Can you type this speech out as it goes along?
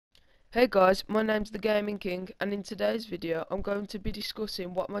Hey guys, my name's TheGamingKing, and in today's video I'm going to be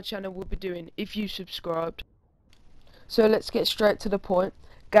discussing what my channel will be doing if you subscribed. So let's get straight to the point.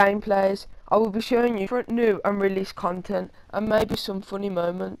 Gameplays. I will be showing you different new and released content and maybe some funny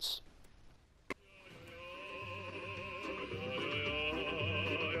moments.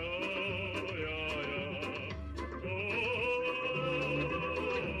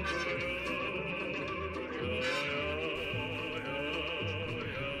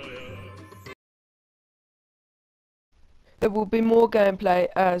 There will be more gameplay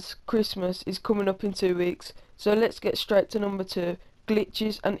as Christmas is coming up in 2 weeks, so let's get straight to number 2,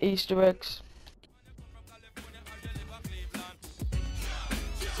 glitches and Easter eggs.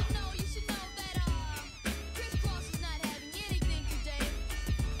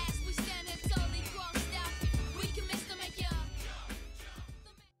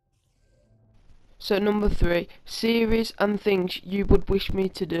 So number 3, series and things you would wish me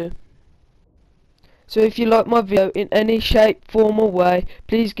to do. So if you like my video in any shape, form or way,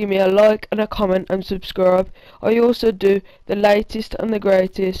 please give me a like and a comment and subscribe. I also do the latest and the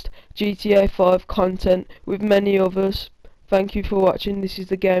greatest GTA 5 content with many others. Thank you for watching. This is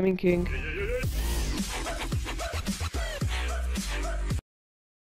The Gaming King.